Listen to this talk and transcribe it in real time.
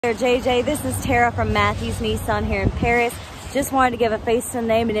There, JJ, this is Tara from Matthews Nissan here in Paris. Just wanted to give a face to the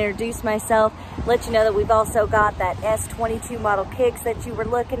name and introduce myself. Let you know that we've also got that S22 model Kicks that you were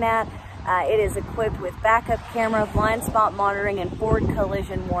looking at. It is equipped with backup camera, blind spot monitoring, and forward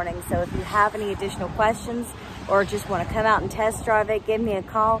collision warning. So if you have any additional questions or just want to come out and test drive it, give me a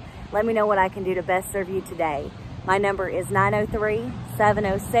call. Let me know what I can do to best serve you today. My number is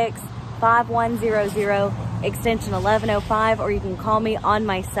 903-706-5100, extension 1105, or you can call me on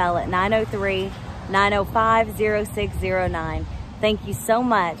my cell at 903-905-0609. Thank you so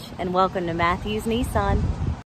much, and welcome to Matthews Nissan.